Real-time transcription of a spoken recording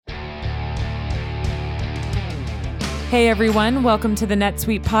Hey everyone, welcome to the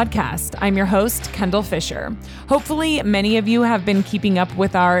NetSuite podcast. I'm your host, Kendall Fisher. Hopefully, many of you have been keeping up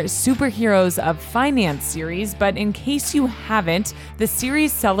with our Superheroes of Finance series, but in case you haven't, the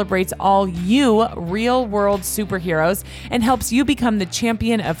series celebrates all you real-world superheroes and helps you become the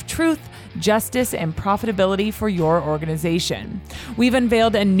champion of truth, justice, and profitability for your organization. We've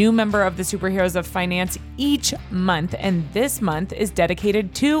unveiled a new member of the Superheroes of Finance each month, and this month is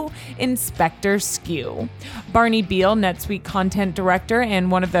dedicated to Inspector SKU. Barney Beal, NetSuite Content Director and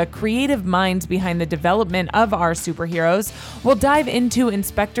one of the creative minds behind the development of our superheroes, will dive into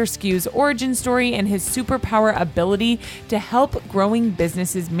Inspector SKU's origin story and his superpower ability to help growing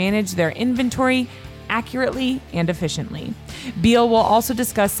businesses manage their inventory accurately and efficiently. Beal will also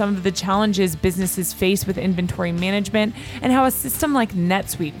discuss some of the challenges businesses face with inventory management and how a system like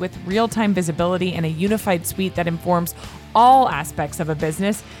NetSuite with real-time visibility and a unified suite that informs all aspects of a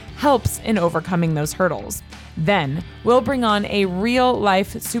business helps in overcoming those hurdles. Then, we'll bring on a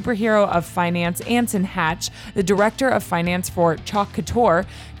real-life superhero of finance, Anson Hatch, the director of finance for Chalk Couture,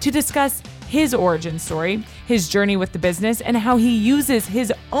 to discuss his origin story, his journey with the business, and how he uses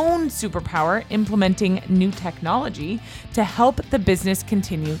his own superpower implementing new technology to help the business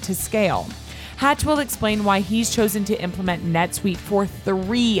continue to scale. Hatch will explain why he's chosen to implement NetSuite for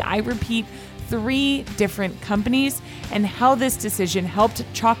three different companies and how this decision helped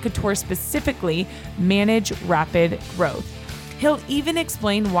Chalk Couture specifically manage rapid growth. He'll even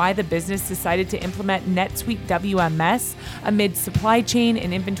explain why the business decided to implement NetSuite WMS amid supply chain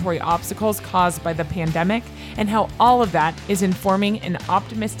and inventory obstacles caused by the pandemic, and how all of that is informing an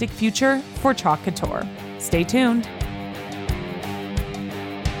optimistic future for Chalk Couture. Stay tuned.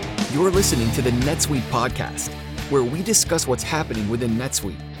 You're listening to the NetSuite podcast, where we discuss what's happening within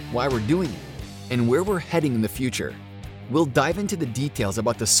NetSuite, why we're doing it, and where we're heading in the future. We'll dive into the details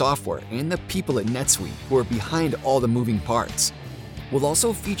about the software and the people at NetSuite who are behind all the moving parts. We'll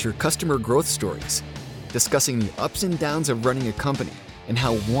also feature customer growth stories, discussing the ups and downs of running a company and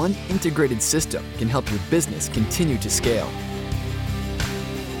how one integrated system can help your business continue to scale.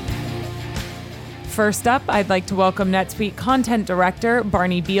 First up, I'd like to welcome NetSuite Content Director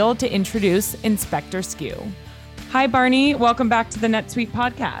Barney Beal to introduce Inspector SKU. Hi, Barney. Welcome back to the NetSuite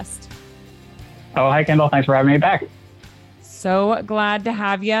podcast. Oh, hi, Kendall. Thanks for having me back. So glad to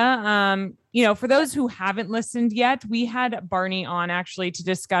have you. For those who haven't listened yet, we had Barney on actually to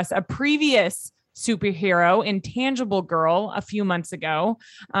discuss a previous superhero, Intangible Girl, a few months ago.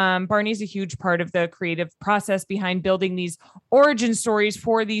 Barney's a huge part of the creative process behind building these origin stories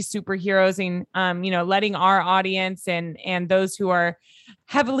for these superheroes and, letting our audience and those who are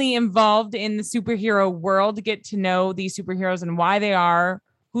heavily involved in the superhero world get to know these superheroes and why they are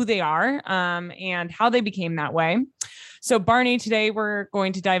who they are, and how they became that way. So Barney, today we're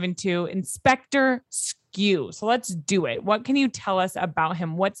going to dive into Inspector SKU. So let's do it. What can you tell us about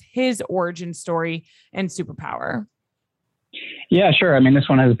him? What's his origin story and superpower? Yeah, sure. I mean, this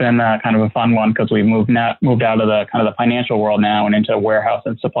one has been kind of a fun one because we've moved out of the kind of the financial world now and into warehouse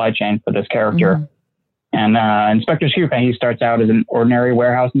and supply chain for this character. Mm-hmm. And Inspector SKU, he starts out as an ordinary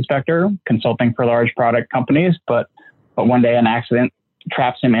warehouse inspector, consulting for large product companies, but one day an accident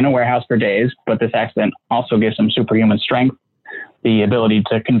traps him in a warehouse for days, but this accident also gives him superhuman strength, the ability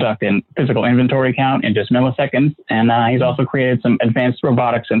to conduct a physical inventory count in just milliseconds, and he's also created some advanced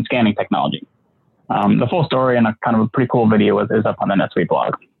robotics and scanning technology. The full story and a kind of a pretty cool video is up on the NetSuite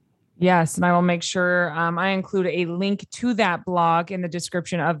blog. Yes, and I will make sure I include a link to that blog in the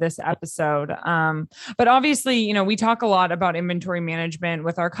description of this episode. But obviously, we talk a lot about inventory management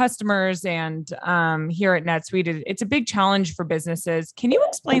with our customers, and here at NetSuite, it's a big challenge for businesses. Can you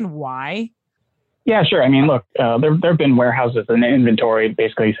explain why? Yeah, sure. I mean, look, there have been warehouses and inventory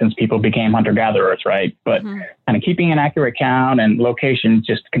basically since people became hunter-gatherers, right? But kind of keeping an accurate count and location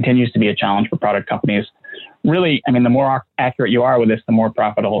just continues to be a challenge for product companies. Really, I mean, the more accurate you are with this, the more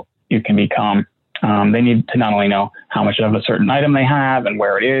profitable you can become. They need to not only know how much of a certain item they have and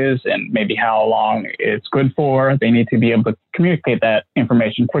where it is and maybe how long it's good for. They need to be able to communicate that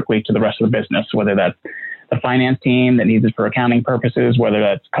information quickly to the rest of the business, whether that's the finance team that needs it for accounting purposes, whether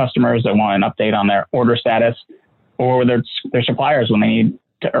that's customers that want an update on their order status, or whether it's their suppliers when they need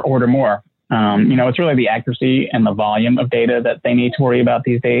to order more. It's really the accuracy and the volume of data that they need to worry about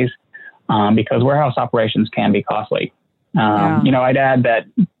these days, because warehouse operations can be costly. I'd add that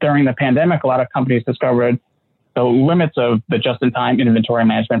during the pandemic, a lot of companies discovered the limits of the just-in-time inventory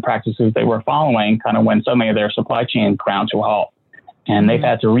management practices they were following kind of when suddenly their supply chain ground to a halt. And they've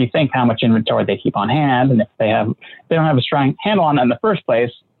had to rethink how much inventory they keep on hand. And if they don't have a strong handle on it in the first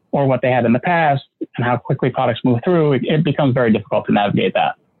place, or what they had in the past and how quickly products move through, it becomes very difficult to navigate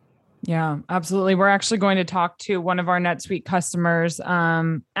that. Yeah, absolutely. We're actually going to talk to one of our NetSuite customers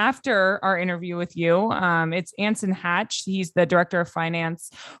after our interview with you. It's Anson Hatch. He's the director of finance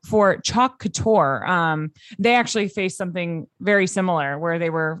for Chalk Couture. They actually faced something very similar where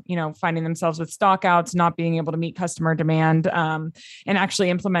they were, finding themselves with stockouts, not being able to meet customer demand, and actually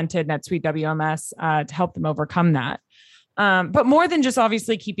implemented NetSuite WMS to help them overcome that. But more than just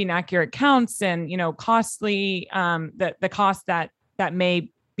obviously keeping accurate counts and, costly, the cost that may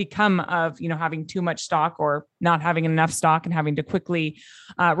become of, having too much stock or not having enough stock and having to quickly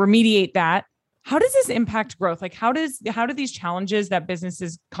remediate that. How does this impact growth? Like how do these challenges that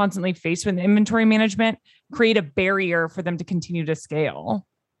businesses constantly face with inventory management create a barrier for them to continue to scale?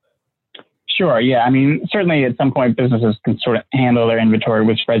 Sure. Yeah. I mean, certainly at some point businesses can sort of handle their inventory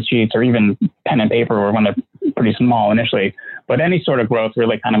with spreadsheets or even pen and paper or when they're pretty small initially. But any sort of growth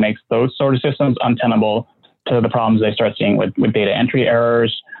really kind of makes those sort of systems untenable to the problems they start seeing with data entry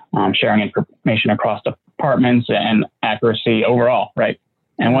errors, sharing information across departments, and accuracy overall, right?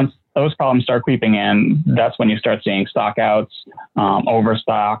 And once those problems start creeping in, that's when you start seeing stockouts,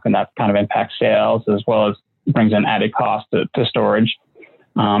 overstock, and that kind of impacts sales as well as brings in added cost to storage.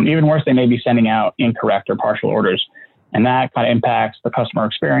 Even worse, they may be sending out incorrect or partial orders, and that kind of impacts the customer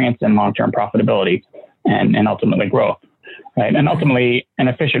experience and long-term profitability and ultimately growth, right? And ultimately, an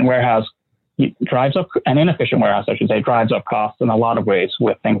inefficient warehouse, drives up costs in a lot of ways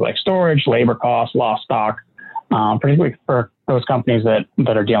with things like storage, labor costs, lost stock, particularly for those companies that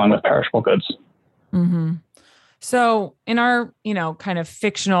are dealing with perishable goods. Mm-hmm. So in our, kind of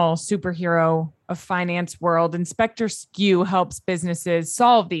fictional superhero of finance world, Inspector SKU helps businesses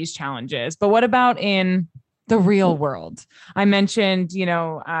solve these challenges. But what about in the real world? I mentioned,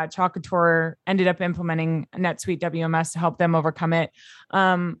 Chalk Couture ended up implementing NetSuite WMS to help them overcome it.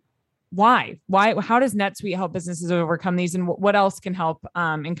 Why? How does NetSuite help businesses overcome these, and what else can help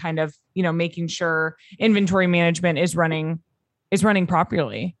in kind of, making sure inventory management is running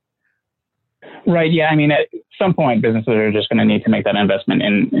properly? Right. Yeah. I mean, at some point, businesses are just going to need to make that investment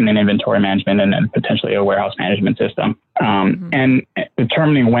in an inventory management and potentially a warehouse management system. And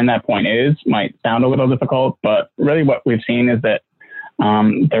determining when that point is might sound a little difficult, but really what we've seen is that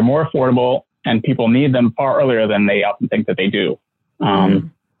they're more affordable and people need them far earlier than they often think that they do.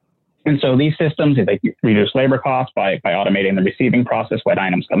 And so these systems, they reduce labor costs by automating the receiving process when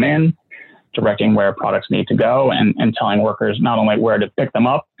items come in, directing where products need to go, and telling workers not only where to pick them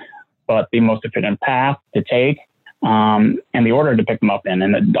up, but the most efficient path to take, and the order to pick them up in,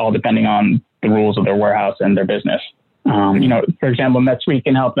 and it all depending on the rules of their warehouse and their business. For example, NetSuite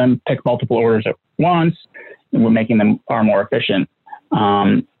can help them pick multiple orders at once, and we're making them far more efficient.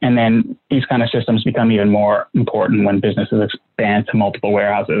 And then these kind of systems become even more important when businesses expand to multiple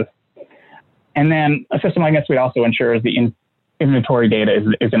warehouses. And then a system like NetSuite also ensures the inventory data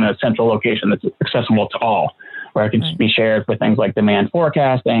is in a central location that's accessible to all, where it can just be shared for things like demand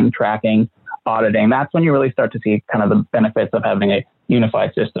forecasting, tracking, auditing. That's when you really start to see kind of the benefits of having a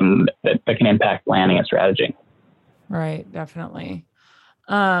unified system that can impact planning and strategy. Right, definitely.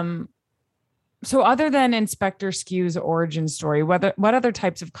 So other than Inspector SKU's origin story, what other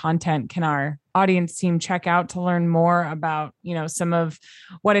types of content can our audience team check out to learn more about, some of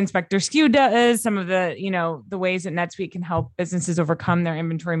what Inspector SKU does, some of the, the ways that NetSuite can help businesses overcome their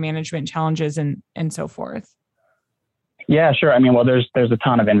inventory management challenges and so forth? Yeah, sure. I mean, well, there's a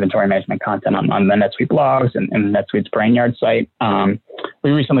ton of inventory management content on the NetSuite blogs and NetSuite's Brainyard site.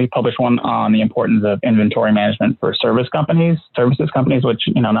 We recently published one on the importance of inventory management for services companies, which,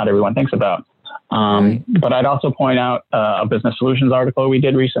 not everyone thinks about. But I'd also point out a business solutions article we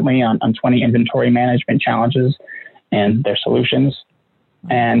did recently on 20 inventory management challenges and their solutions.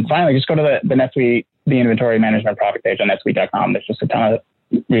 And finally, just go to the NetSuite, the inventory management product page on netsuite.com. There's just a ton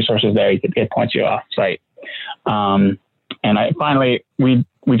of resources there. It points you off site. And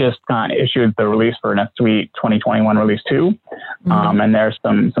we just issued the release for NetSuite 2021 Release 2. And there's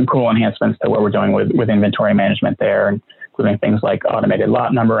some cool enhancements to what we're doing with inventory management there, including things like automated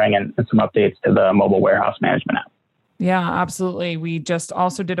lot numbering and some updates to the mobile warehouse management app. Yeah, absolutely. We just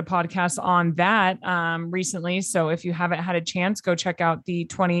also did a podcast on that recently. So if you haven't had a chance, go check out the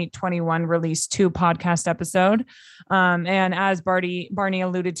 2021 Release 2 podcast episode. And as Barney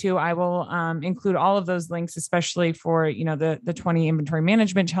alluded to, I will include all of those links, especially for, the 20 inventory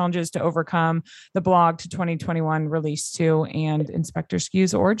management challenges to overcome, the blog to 2021 Release 2, and Inspector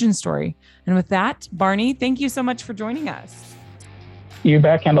SKU's origin story. And with that, Barney, thank you so much for joining us. You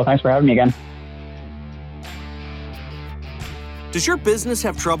bet, Kendall. Thanks for having me again. Does your business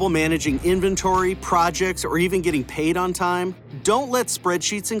have trouble managing inventory, projects, or even getting paid on time? Don't let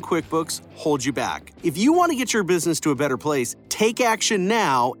spreadsheets and QuickBooks hold you back. If you want to get your business to a better place, take action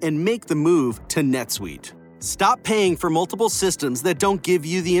now and make the move to NetSuite. Stop paying for multiple systems that don't give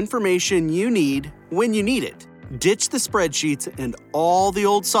you the information you need when you need it. Ditch the spreadsheets and all the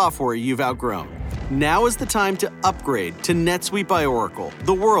old software you've outgrown. Now is the time to upgrade to NetSuite by Oracle,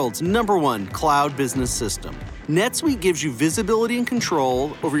 the world's #1 cloud business system. NetSuite gives you visibility and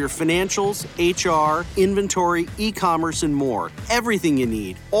control over your financials, HR, inventory, e-commerce, and more. Everything you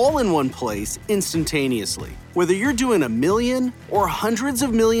need, all in one place, instantaneously. Whether you're doing $1 million or hundreds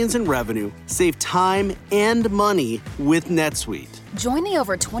of millions in revenue, save time and money with NetSuite. Join the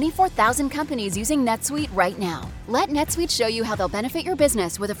over 24,000 companies using NetSuite right now. Let NetSuite show you how they'll benefit your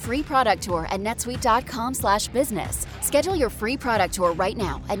business with a free product tour at netsuite.com/business. Schedule your free product tour right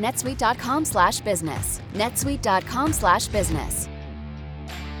now at netsuite.com/business. netsuite.com/business.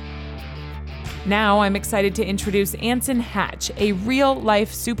 Now I'm excited to introduce Anson Hatch, a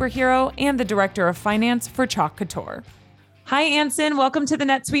real-life superhero and the Director of Finance for Chalk Couture. Hi, Anson. Welcome to the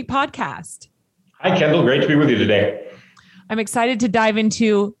NetSuite podcast. Hi, Kendall. Great to be with you today. I'm excited to dive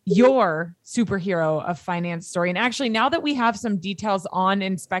into your superhero of finance story. And actually, now that we have some details on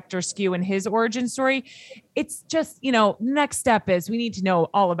Inspector SKU and his origin story, it's just, next step is we need to know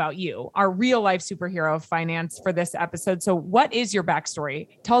all about you, our real life superhero of finance for this episode. So what is your backstory?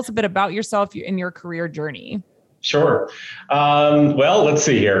 Tell us a bit about yourself and your career journey. Sure. Well, let's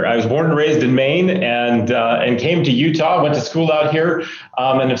see here. I was born and raised in Maine and came to Utah, went to school out here,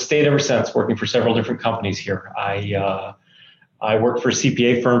 and have stayed ever since, working for several different companies here. I worked for a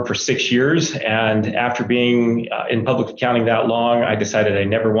CPA firm for 6 years, and after being in public accounting that long, I decided I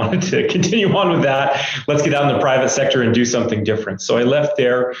never wanted to continue on with that. Let's get out in the private sector and do something different. So I left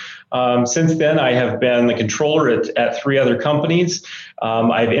there. Since then, I have been the controller at 3 other companies.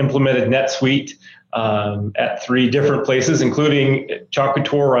 I've implemented NetSuite at 3 different places, including Chalk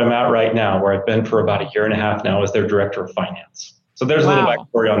Couture, where I'm at right now, where I've been for about 1.5 years now as their Director of Finance. So there's a little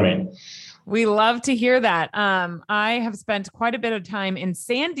backstory on me. We love to hear that. I have spent quite a bit of time in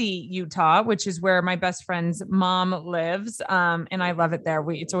Sandy, Utah, which is where my best friend's mom lives. And I love it there.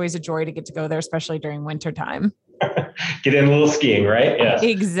 It's always a joy to get to go there, especially during wintertime. Get in a little skiing, right? Yes.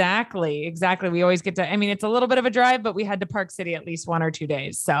 Exactly. We always get to, it's a little bit of a drive, but we had to Park City at least 1 or 2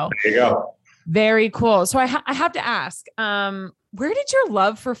 days. So there you go. Very cool. So I have to ask, where did your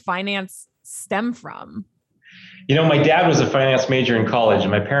love for finance stem from? My dad was a finance major in college,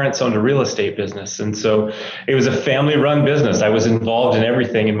 and my parents owned a real estate business. And so it was a family-run business. I was involved in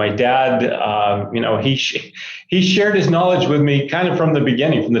everything. And my dad, he shared his knowledge with me kind of from the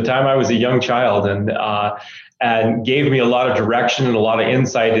beginning, from the time I was a young child, and gave me a lot of direction and a lot of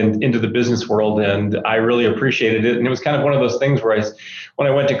insight into the business world. And I really appreciated it. And it was kind of one of those things where when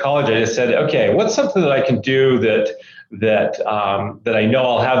I went to college, I just said, okay, what's something that I can do that I know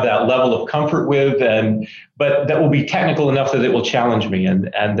I'll have that level of comfort with, but that will be technical enough that it will challenge me. And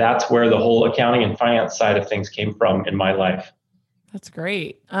that's where the whole accounting and finance side of things came from in my life. That's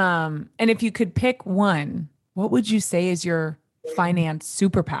great. And if you could pick one, what would you say is your finance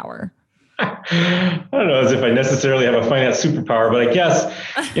superpower? I don't know as if I necessarily have a finance superpower, but I guess,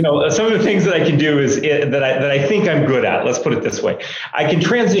 some of the things that I can do that I think I'm good at. Let's put it this way. I can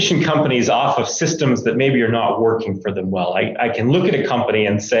transition companies off of systems that maybe are not working for them well. I can look at a company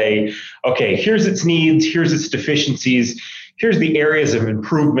and say, okay, here's its needs, here's its deficiencies, here's the areas of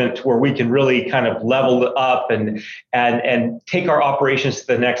improvement where we can really kind of level up and take our operations to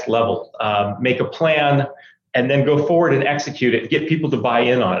the next level, make a plan, and then go forward and execute it, get people to buy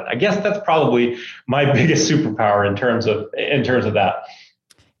in on it. I guess that's probably my biggest superpower in terms of that.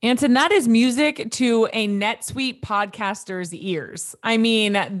 Anson, that is music to a NetSuite podcaster's ears.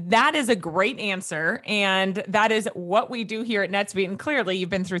 That is a great answer. And that is what we do here at NetSuite. And clearly you've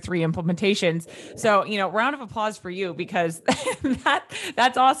been through 3 implementations. So, round of applause for you, because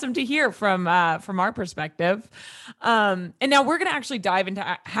that's awesome to hear from our perspective. And now we're going to actually dive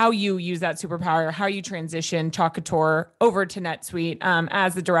into how you use that superpower, how you transition Chalk Couture over to NetSuite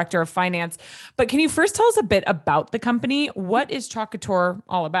as the Director of Finance. But can you first tell us a bit about the company? What is Chalk Couture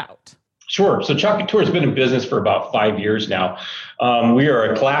all about? Sure. So Chalk Couture has been in business for about 5 years now. We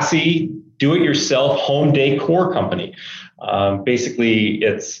are a classy, do-it-yourself home decor company. Basically,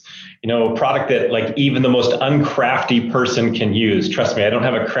 it's a product that even the most uncrafty person can use. Trust me, I don't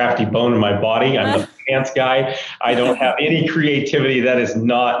have a crafty bone in my body. I'm a pants guy. I don't have any creativity. That is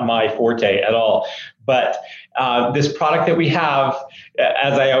not my forte at all. But this product that we have,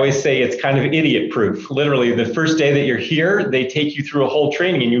 as I always say, it's kind of idiot proof. Literally, the first day that you're here, they take you through a whole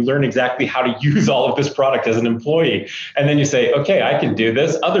training and you learn exactly how to use all of this product as an employee. And then you say, okay, I can do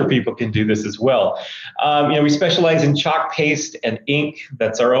this. Other people can do this as well. We specialize in chalk paste and ink.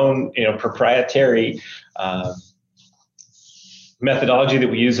 That's our own, proprietary methodology that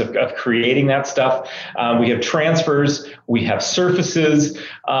we use of creating that stuff. We have transfers, we have surfaces.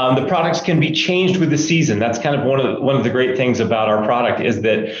 The products can be changed with the season. That's kind of one of the great things about our product is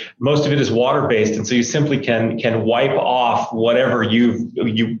that most of it is water-based, and so you simply can wipe off whatever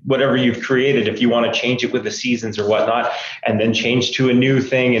you've created if you want to change it with the seasons or whatnot, and then change to a new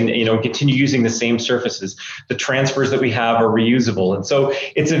thing and continue using the same surfaces. The transfers that we have are reusable, and so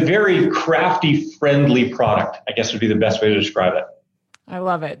it's a very crafty, friendly product, I guess would be the best way to describe it. I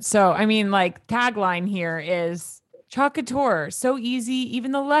love it. So, tagline here is Chalk Couture, so easy,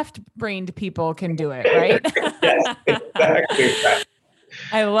 even the left-brained people can do it, right? Yes, exactly.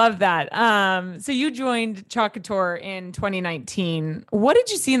 I love that. So you joined Chalk Couture in 2019. What did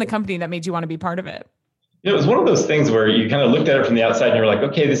you see in the company that made you want to be part of it? It was one of those things where you kind of looked at it from the outside and you're like,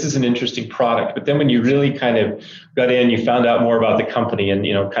 okay, this is an interesting product. But then when you really kind of got in, you found out more about the company and,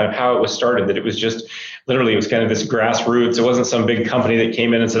 kind of how it was started, that it was just literally, it was kind of this grassroots. It wasn't some big company that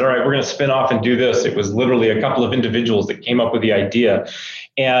came in and said, all right, we're going to spin off and do this. It was literally a couple of individuals that came up with the idea.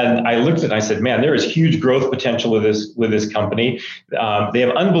 And I looked at it and I said, man, there is huge growth potential with this company. They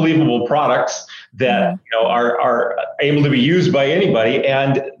have unbelievable products that are able to be used by anybody.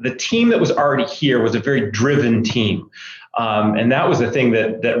 And the team that was already here was a very driven team. And that was the thing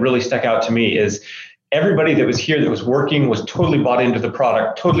that really stuck out to me is everybody that was here that was working was totally bought into the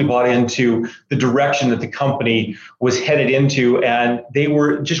product, totally bought into the direction that the company was headed into. And they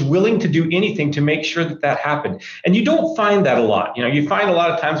were just willing to do anything to make sure that happened. And you don't find that a lot. You find a lot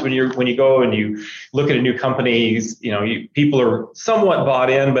of times when you go and you look at a new company, people are somewhat bought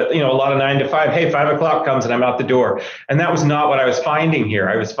in, but a lot of 9 to 5, hey, 5 o'clock comes and I'm out the door. And that was not what I was finding here.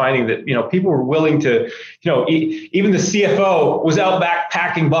 I was finding that, people were willing to, even the CFO was out back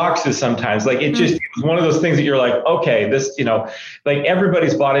packing boxes sometimes. Like it was one of those things that you're like, okay, this, like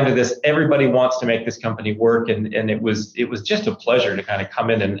everybody's bought into this. Everybody wants to make this company work. And it was just a pleasure to kind of come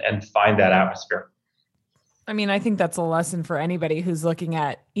in and find that atmosphere. I think that's a lesson for anybody who's looking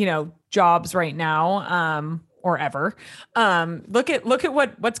at, jobs right now, or ever. Look at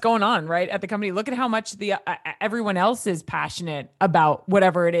what's going on right at the company. Look at how much everyone else is passionate about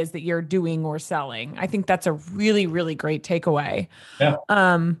whatever it is that you're doing or selling. I think that's a really, really great takeaway. Yeah.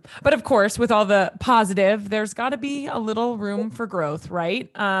 But of course, with all the positive, there's got to be a little room for growth, right?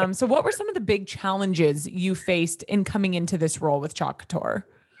 So what were some of the big challenges you faced in coming into this role with Chalk Couture?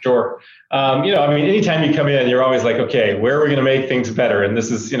 Sure. Anytime you come in, you're always like, okay, where are we going to make things better? And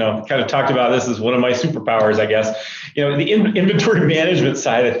this is, kind of talked about, this is one of my superpowers, I guess. The inventory management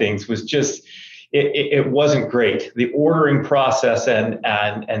side of things was just, it wasn't great. The ordering process and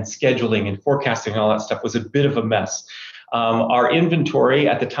scheduling and forecasting and all that stuff was a bit of a mess. Our inventory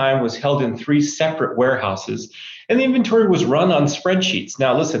at the time was held in 3 separate warehouses. And the inventory was run on spreadsheets.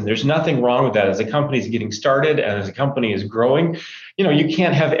 Now, listen, there's nothing wrong with that. As a company is getting started and as a company is growing, you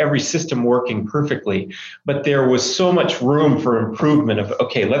can't have every system working perfectly. But there was so much room for improvement of,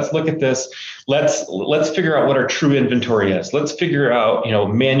 okay, let's look at this. Let's figure out what our true inventory is. Let's figure out,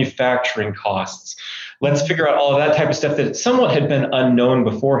 manufacturing costs. Let's figure out all of that type of stuff that somewhat had been unknown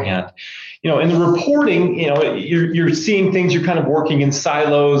beforehand. In the reporting, you're seeing things, you're kind of working in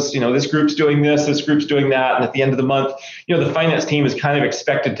silos. This group's doing this group's doing that. And at the end of the month, the finance team is kind of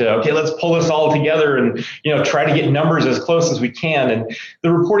expected to, okay, let's pull this all together and, try to get numbers as close as we can. And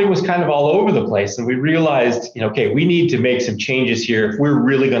the reporting was kind of all over the place. And we realized, okay, we need to make some changes here if we're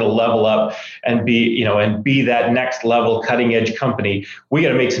really going to level up and be that next level cutting edge company. We got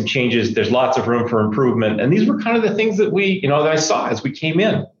to make some changes. There's lots of room for improvement. And these were kind of the things that that I saw as we came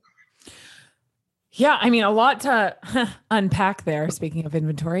in. Yeah, a lot to unpack there, speaking of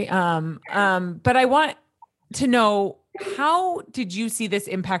inventory. But I want to know, how did you see this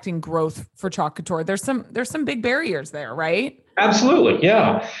impacting growth for Chalk Couture? There's some big barriers there, right? Absolutely.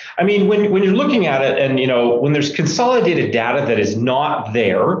 Yeah. When you're looking at it and, when there's consolidated data that is not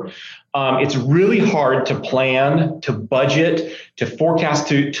there, it's really hard to plan, to budget, to forecast,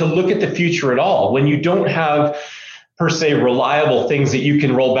 to look at the future at all when you don't have per se reliable things that you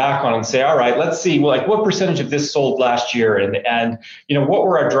can roll back on and say, all right, let's see, like what percentage of this sold last year, and what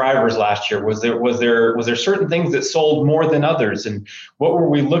were our drivers last year? Was there certain things that sold more than others, and what were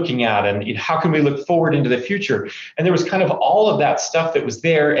we looking at, and how can we look forward into the future? And there was kind of all of that stuff that was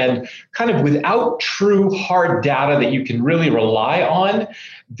there, and kind of without true hard data that you can really rely on,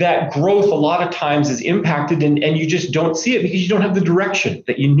 that growth a lot of times is impacted, and you just don't see it because you don't have the direction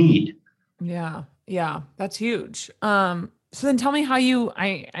that you need. Yeah, that's huge. So then tell me how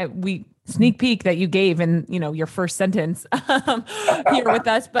we sneak peek that you gave in, your first sentence here with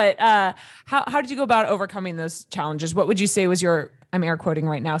us, but how did you go about overcoming those challenges? What would you say was your, I'm air quoting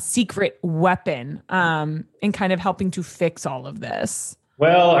right now, secret weapon in kind of helping to fix all of this?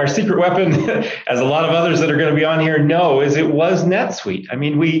 Well, our secret weapon, as a lot of others that are going to be on here know, is it was NetSuite. I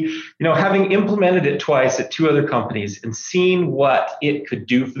mean, we, having implemented it twice at two other companies and seen what it could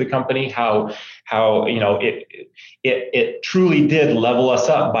do for the company, how it truly did level us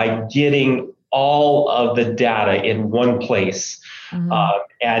up by getting all of the data in one place.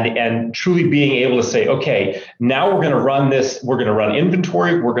 And truly being able to say, okay, now we're going to run this. We're going to run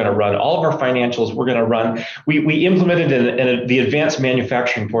inventory. We're going to run all of our financials. We're going to run. We implemented in the advanced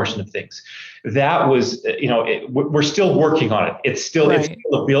manufacturing portion of things. That was, we're still working on it. It's still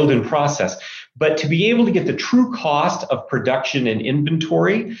a build and process. But to be able to get the true cost of production and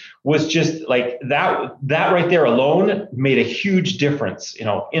inventory was just like that right there alone made a huge difference, in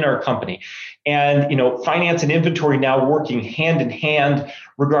our company. And, finance and inventory now working hand in hand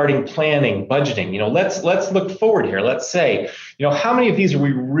regarding planning, budgeting. Let's look forward here. Let's say, how many of these are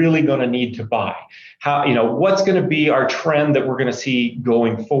we really going to need to buy? How, what's going to be our trend that we're going to see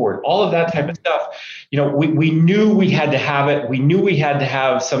going forward? All of that type of stuff. We knew we had to have it. We knew we had to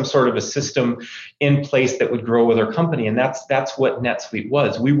have some sort of a system in place that would grow with our company. And that's what NetSuite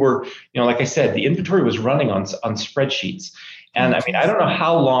was. We were, like I said, the inventory was running on spreadsheets. And I mean, I don't know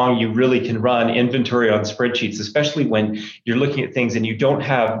how long you really can run inventory on spreadsheets, especially when you're looking at things and you don't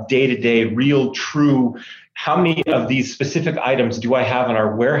have day-to-day, real, true, how many of these specific items do I have in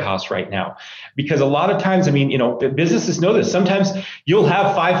our warehouse right now? Because a lot of times, I mean, businesses know this. Sometimes you'll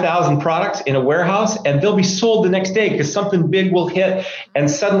have 5,000 products in a warehouse and they'll be sold the next day because something big will hit, and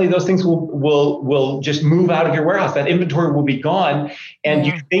suddenly those things will just move out of your warehouse. That inventory will be gone, and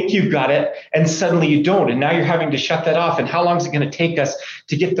you think you've got it, and suddenly you don't. And now you're having to shut that off. And how long is it going to take us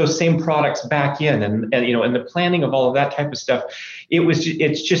to get those same products back in? And the planning of all of that type of stuff,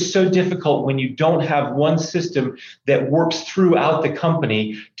 it's just so difficult when you don't have one system that works throughout the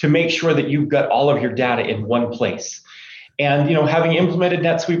company to make sure that you've got all of your data in one place. And, having implemented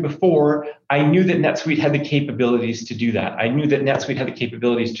NetSuite before, I knew that NetSuite had the capabilities to do that. I knew that NetSuite had the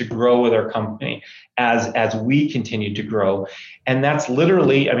capabilities to grow with our company as we continued to grow. And that's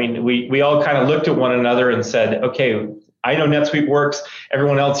literally, I mean, we all kind of looked at one another and said, okay, I know NetSuite works.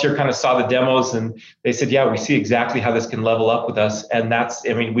 Everyone else here kind of saw the demos and they said, yeah, we see exactly how this can level up with us. And that's,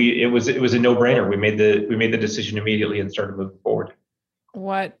 I mean, it was a no-brainer. We made the decision immediately and started moving forward.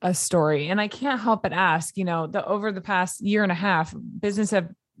 What a story. And I can't help but ask, over the past year and a half,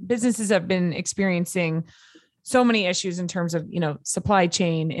 businesses have been experiencing so many issues in terms of, supply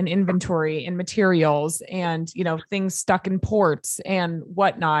chain and inventory and materials and, things stuck in ports and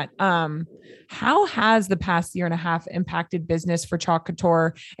whatnot. How has the past year and a half impacted business for Chalk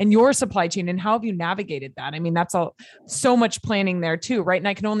Couture and your supply chain, and how have you navigated that? I mean, that's so much planning there too, right? And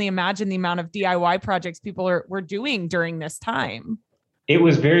I can only imagine the amount of DIY projects people were doing during this time. It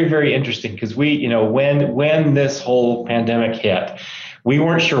was very, very interesting because we, when this whole pandemic hit, we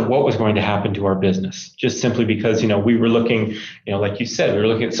weren't sure what was going to happen to our business, just simply because, we were looking, like you said, we were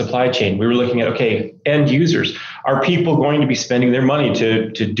looking at supply chain. We were looking at, okay, end users. Are people going to be spending their money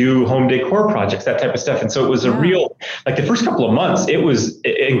to do home decor projects, that type of stuff? And so it was a real, like the first couple of months, it was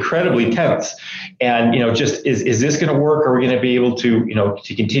incredibly tense. And, just is this going to work? Are we going to be able to,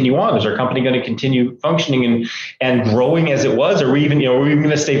 to continue on? Is our company going to continue functioning and growing as it was? Are we even, are we even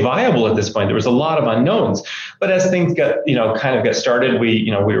going to stay viable at this point? There was a lot of unknowns. But as things got, kind of got started,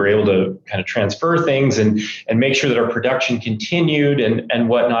 we were able to kind of transfer things and make sure that our production continued and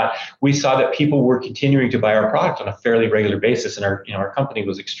whatnot. We saw that people were continuing to buy our product on a fairly regular basis, and our company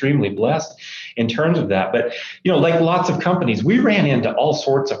was extremely blessed in terms of that. But like lots of companies, we ran into all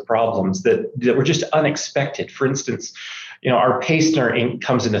sorts of problems that were just unexpected. For instance, our paste and our ink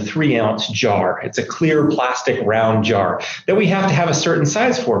comes in a 3-ounce jar. It's a clear plastic round jar that we have to have a certain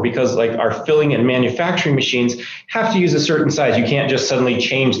size for, because like our filling and manufacturing machines have to use a certain size. You can't just suddenly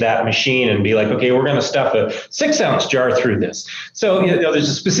change that machine and be like, okay, we're going to stuff a 6-ounce jar through this. So there's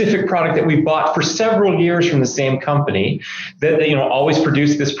a specific product that we bought for several years from the same company that always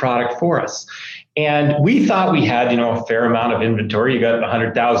produced this product for us. And we thought we had, a fair amount of inventory. You got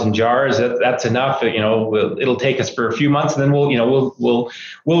 100,000 jars. That's enough. It'll take us for a few months, and then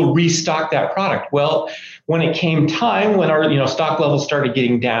we'll restock that product. Well, when it came time, when our stock levels started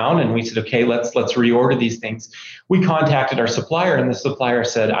getting down, and we said, okay, let's reorder these things. We contacted our supplier, and the supplier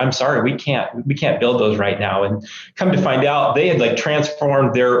said, I'm sorry, we can't build those right now. And come to find out, they had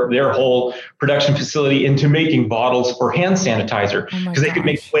transformed their whole production facility into making bottles for hand sanitizer, because they could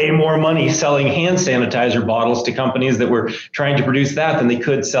make way more money selling hand sanitizer bottles to companies that were trying to produce that than they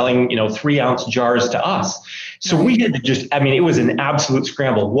could selling 3-ounce jars to us. So we had to it was an absolute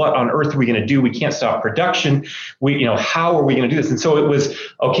scramble. What on earth are we going to do? We can't stop production. How are we going to do this? And so it was,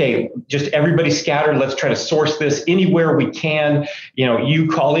 okay, just everybody scattered. Let's try to source this anywhere we can.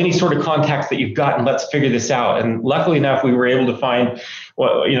 You call any sort of contacts that you've got and let's figure this out. And luckily enough, we were able to find,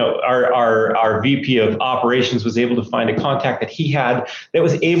 our VP of operations was able to find a contact that he had that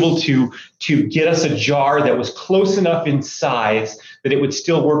was able to get us a jar that was close enough in size that it would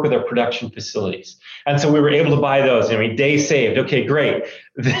still work with our production facilities. And so we were able to buy those. Day saved. Okay, great.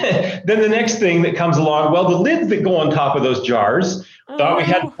 Then the next thing that comes along, well, the lids that go on top of those jars, thought we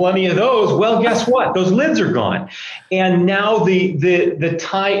had plenty of those. Well, guess what? Those lids are gone. And now the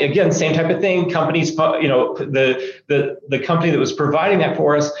tie, again, same type of thing. Companies, the company that was providing that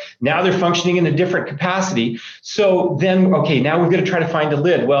for us, now they're functioning in a different capacity. So then, okay, now we're going to try to find a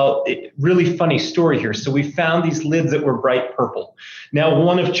lid. Well, really funny story here. So we found these lids that were bright purple. Now,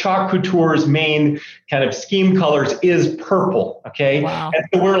 one of Chalk Couture's main kind of scheme colors is purple. Okay. Wow. And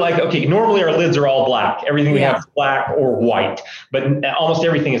so we're like, okay, normally our lids are all black. Everything we have is black or white, but almost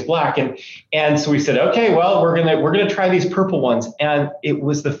everything is black. And so we said, okay, well, we're gonna try these purple ones. And it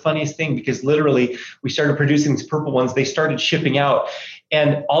was the funniest thing, because literally we started producing these purple ones. They started shipping out.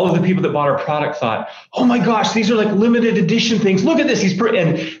 And all of the people that bought our product thought, oh my gosh, these are like limited edition things. Look at this.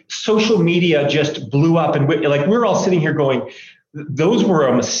 And social media just blew up. And we're all sitting here going, those were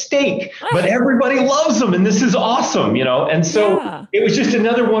a mistake, but everybody loves them. And this is awesome, And so It was just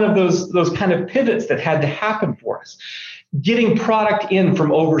another one of those kind of pivots that had to happen for us. Getting product in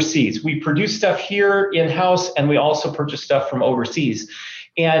from overseas. We produce stuff here in-house, and we also purchase stuff from overseas.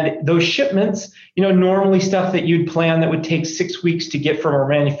 And those shipments, normally stuff that you'd plan that would take 6 weeks to get from our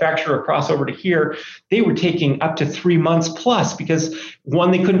manufacturer across over to here, they were taking up to 3 months plus, because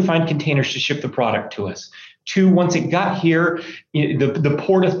one, they couldn't find containers to ship the product to us. 2, once it got here, the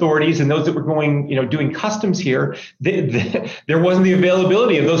port authorities and those that were going, doing customs here, there wasn't the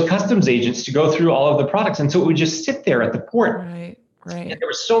availability of those customs agents to go through all of the products. And so it would just sit there at the port. Right. And there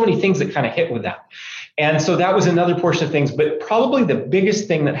were so many things that kind of hit with that. And so that was another portion of things. But probably the biggest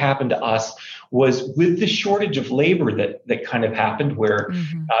thing that happened to us was with the shortage of labor that kind of happened, where,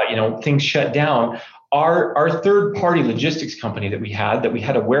 things shut down. Our third-party logistics company that we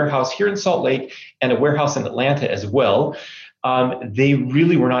had a warehouse here in Salt Lake and a warehouse in Atlanta as well. They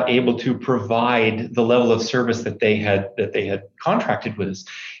really were not able to provide the level of service that they had contracted with us.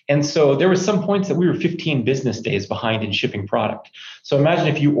 And so there were some points that we were 15 business days behind in shipping product. So imagine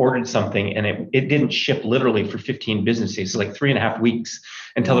if you ordered something and it didn't ship literally for 15 business days, so like 3.5 weeks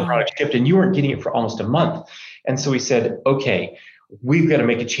until the product shipped, and you weren't getting it for almost a month. And so we said, okay, we've got to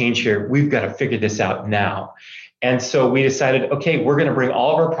make a change here. We've got to figure this out now. And so we decided, okay, we're going to bring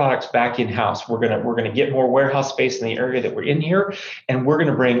all of our products back in-house. We're going to get more warehouse space in the area that we're in here, and we're going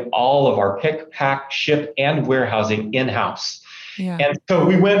to bring all of our pick, pack, ship, and warehousing in-house. Yeah. And so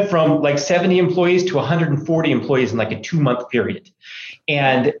we went from like 70 employees to 140 employees in like a 2-month period,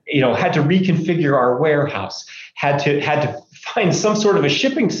 and had to reconfigure our warehouse, had to find some sort of a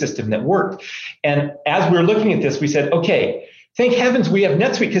shipping system that worked. And as we were looking at this, we said, okay, thank heavens we have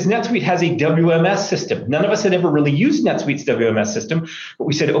NetSuite, because NetSuite has a WMS system. None of us had ever really used NetSuite's WMS system, but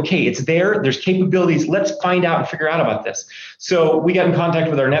we said, okay, it's there's capabilities. Let's find out and figure out about this. So we got in contact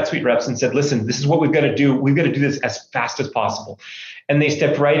with our NetSuite reps and said, listen, this is what we've got to do. We've got to do this as fast as possible. And they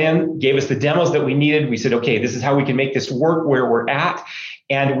stepped right in, gave us the demos that we needed. We said, okay, this is how we can make this work where we're at.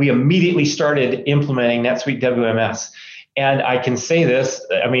 And we immediately started implementing NetSuite WMS. And I can say this,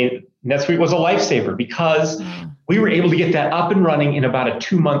 NetSuite was a lifesaver, because we were able to get that up and running in about a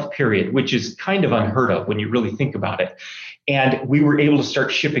 2-month period, which is kind of unheard of when you really think about it. And we were able to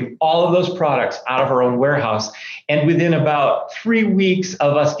start shipping all of those products out of our own warehouse. And within about 3 weeks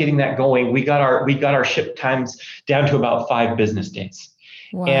of us getting that going, we got our ship times down to about 5 business days.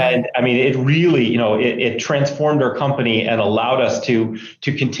 Wow. And it really, it transformed our company and allowed us to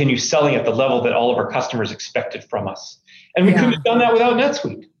continue selling at the level that all of our customers expected from us. And we couldn't have done that without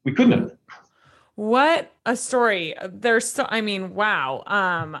NetSuite. We couldn't have. What a story.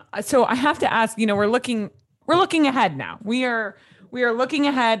 Wow. So I have to ask, we're looking ahead now. We're we are looking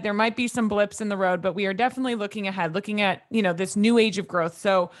ahead. There might be some blips in the road, but we are definitely looking ahead, looking at, this new age of growth.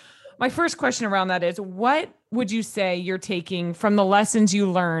 So my first question around that is, what would you say you're taking from the lessons you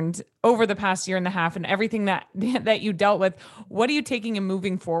learned over the past year and a half and everything that you dealt with? What are you taking and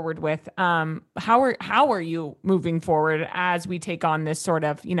moving forward with? How are you moving forward as we take on this sort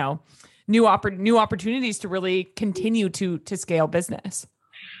of, new opportunities to really continue to scale business?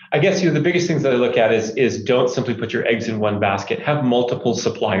 I guess the biggest things that I look at is don't simply put your eggs in one basket. Have multiple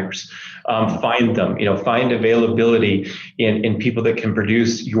suppliers. Find them. Find availability in people that can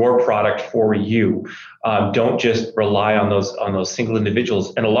produce your product for you. Don't just rely on those single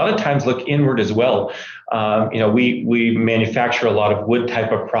individuals. And a lot of times look inward as well. We manufacture a lot of wood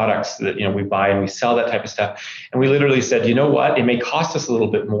type of products that we buy and we sell that type of stuff. And we literally said, you know what? It may cost us a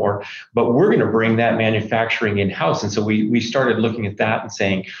little bit more, but we're going to bring that manufacturing in-house. And so we started looking at that and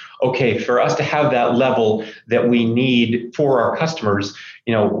saying, okay, for us to have that level that we need for our customers,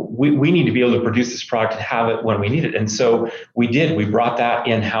 we need to be able to produce this product and have it when we need it. And so we did. We brought that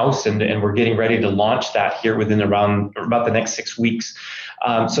in-house, and we're getting ready to launch that here within about the next 6 weeks.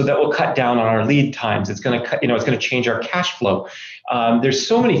 So that will cut down on our lead times. It's going to it's going to change our cash flow. There's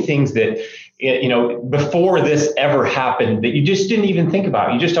so many things that before this ever happened that you just didn't even think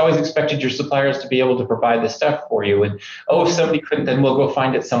about. You just always expected your suppliers to be able to provide the stuff for you. And if somebody couldn't, then we'll go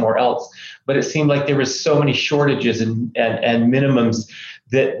find it somewhere else. But it seemed like there was so many shortages and minimums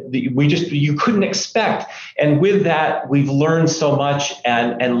that you couldn't expect. And with that, we've learned so much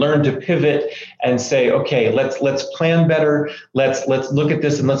and learned to pivot and say, okay, let's plan better. Let's look at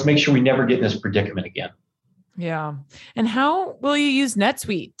this and let's make sure we never get in this predicament again. Yeah. And how will you use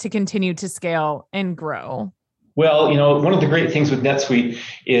NetSuite to continue to scale and grow? Well, one of the great things with NetSuite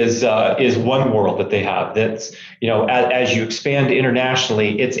is one world that they have. That's, as you expand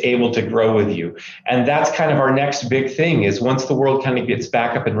internationally, it's able to grow with you. And that's kind of our next big thing is once the world kind of gets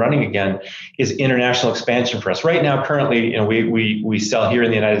back up and running again, is international expansion for us. Right now, currently, we sell here in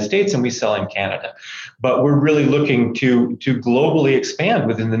the United States and we sell in Canada. But we're really looking to globally expand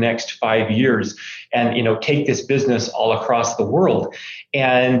within the next 5 years and, take this business all across the world.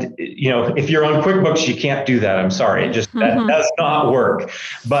 And, if you're on QuickBooks, you can't do that. I'm sorry. It just that does not work.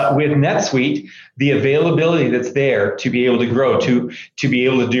 But with NetSuite, the availability that's there to be able to grow, to be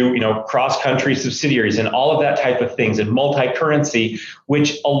able to do, cross-country subsidiaries and all of that type of things and multi-currency,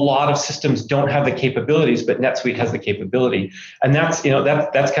 which a lot of systems don't have the capabilities, but NetSuite has the capability. And that's,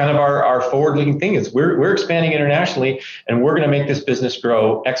 that's kind of our forward-looking thing is we're expanding internationally and we're going to make this business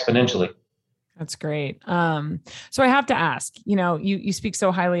grow exponentially. That's great. So I have to ask, you speak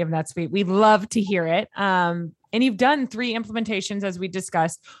so highly of NetSuite. We'd love to hear it. And you've done 3 implementations as we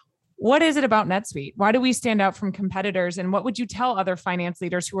discussed. What is it about NetSuite? Why do we stand out from competitors? And what would you tell other finance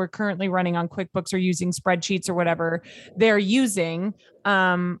leaders who are currently running on QuickBooks or using spreadsheets or whatever they're using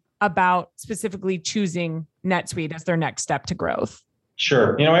about specifically choosing NetSuite as their next step to growth?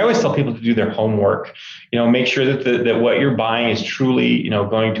 Sure. I always tell people to do their homework, make sure that what you're buying is truly,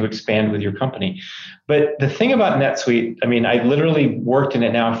 going to expand with your company. But the thing about NetSuite, I literally worked in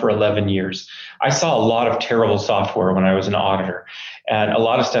it now for 11 years. I saw a lot of terrible software when I was an auditor and a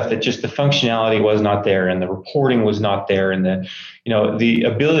lot of stuff that just the functionality was not there and the reporting was not there. And the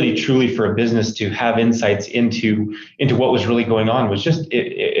ability truly for a business to have insights into what was really going on was just,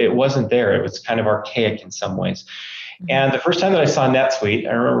 it wasn't there. It was kind of archaic in some ways. And the first time that I saw NetSuite,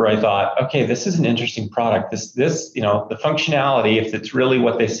 I remember I thought, okay, this is an interesting product. This, the functionality, if it's really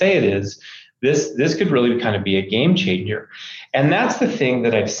what they say it is, this could really kind of be a game changer. And that's the thing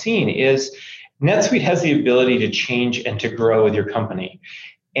that I've seen is NetSuite has the ability to change and to grow with your company.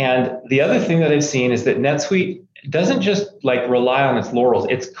 And the other thing that I've seen is that NetSuite doesn't just rely on its laurels.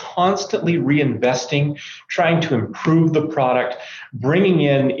 It's constantly reinvesting, trying to improve the product, bringing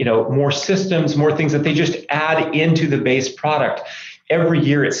in, more systems, more things that they just add into the base product. Every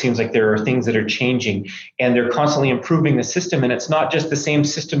year, it seems like there are things that are changing and they're constantly improving the system. And it's not just the same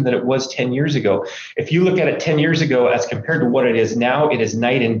system that it was 10 years ago. If you look at it 10 years ago as compared to what it is now, it is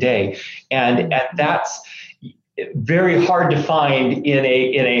night and day. And that's very hard to find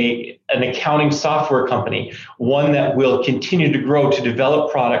in an accounting software company, one that will continue to grow, to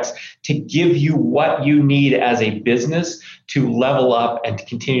develop products, to give you what you need as a business to level up and to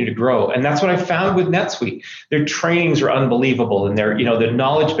continue to grow. And that's what I found with NetSuite. Their trainings are unbelievable and their, the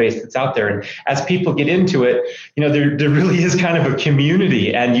knowledge base that's out there. And as people get into it, there really is kind of a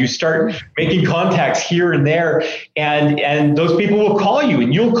community and you start making contacts here and there and those people will call you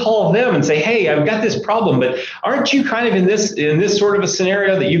and you'll call them and say, hey, I've got this problem, but aren't you kind of in this sort of a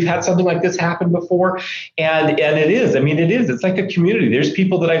scenario that you've had something like this happen before? And it is, it's like a community. There's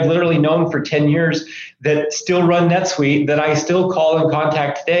people that I've literally known for 10 years that still run NetSuite that I still call and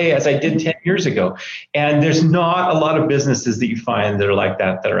contact today as I did 10 years ago. And there's not a lot of businesses that you find that are like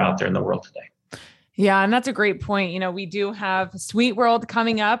that are out there in the world today. Yeah. And that's a great point. We do have Sweet World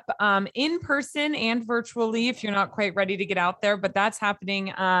coming up in person and virtually if you're not quite ready to get out there, but that's happening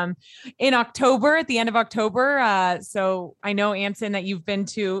in October, at the end of October. So I know, Anson, that you've been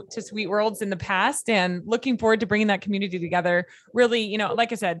to Sweet Worlds in the past and looking forward to bringing that community together. Really,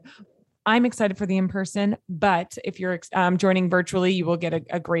 like I said, I'm excited for the in-person, but if you're joining virtually, you will get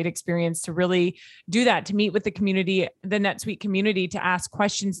a great experience to really do that, to meet with the community, the NetSuite community, to ask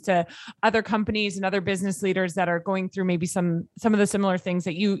questions to other companies and other business leaders that are going through maybe some of the similar things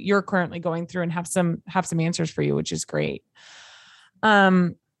that you're currently going through, and have some answers for you, which is great.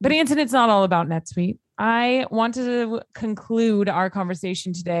 But Anson, it's not all about NetSuite. I want to conclude our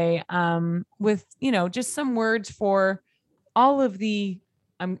conversation today with, just some words for all of the,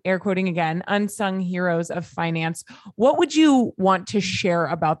 I'm air quoting again, unsung heroes of finance. What would you want to share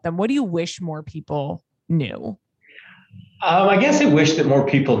about them? What do you wish more people knew? I guess I wish that more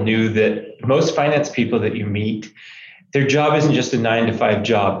people knew that most finance people that you meet, their job isn't just a 9-to-5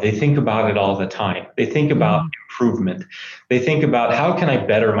 job. They think about it all the time. They think about improvement. They think about, how can I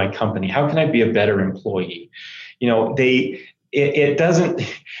better my company? How can I be a better employee? It doesn't,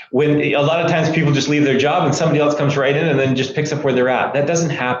 when a lot of times people just leave their job and somebody else comes right in and then just picks up where they're at. That doesn't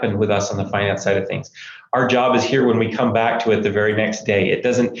happen with us on the finance side of things. Our job is here when we come back to it the very next day.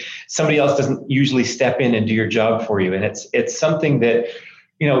 Somebody else doesn't usually step in and do your job for you. And it's something that,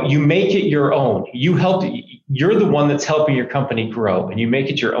 you make it your own. You're the one that's helping your company grow, and you make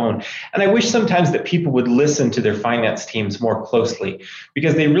it your own. And I wish sometimes that people would listen to their finance teams more closely,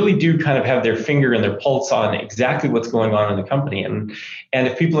 because they really do kind of have their finger and their pulse on exactly what's going on in the company. And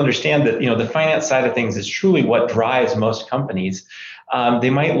if people understand that, the finance side of things is truly what drives most companies,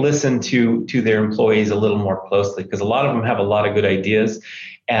 they might listen to their employees a little more closely, because a lot of them have a lot of good ideas.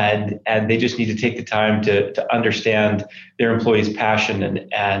 And they just need to take the time to understand their employees' passion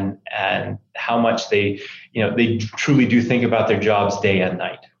and how much they truly do think about their jobs day and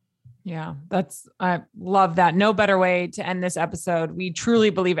night. Yeah, I love that. No better way to end this episode. We truly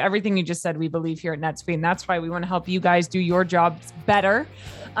believe everything you just said. We believe here at NetSuite, and that's why we want to help you guys do your jobs better.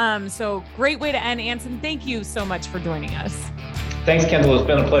 So great way to end. Anson, thank you so much for joining us. Thanks, Kendall. It's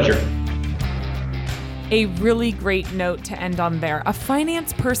been a pleasure. A really great note to end on there. A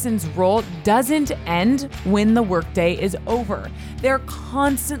finance person's role doesn't end when the workday is over. They're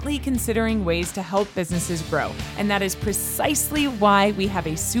constantly considering ways to help businesses grow. And that is precisely why we have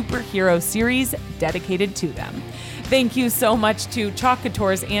a superhero series dedicated to them. Thank you so much to Chalk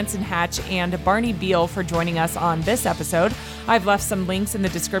Couture's Anson Hatch and Barney Beal for joining us on this episode. I've left some links in the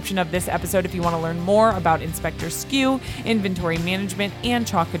description of this episode if you want to learn more about Inspector SKU, inventory management, and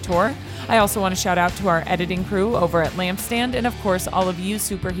Chalk Couture. I also want to shout out to our editing crew over at Lampstand, and of course, all of you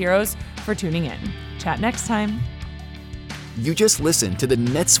superheroes for tuning in. Chat next time. You just listened to the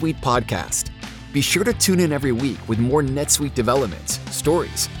NetSuite podcast. Be sure to tune in every week with more NetSuite developments,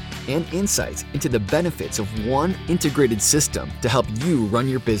 stories, and insights into the benefits of one integrated system to help you run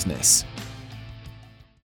your business.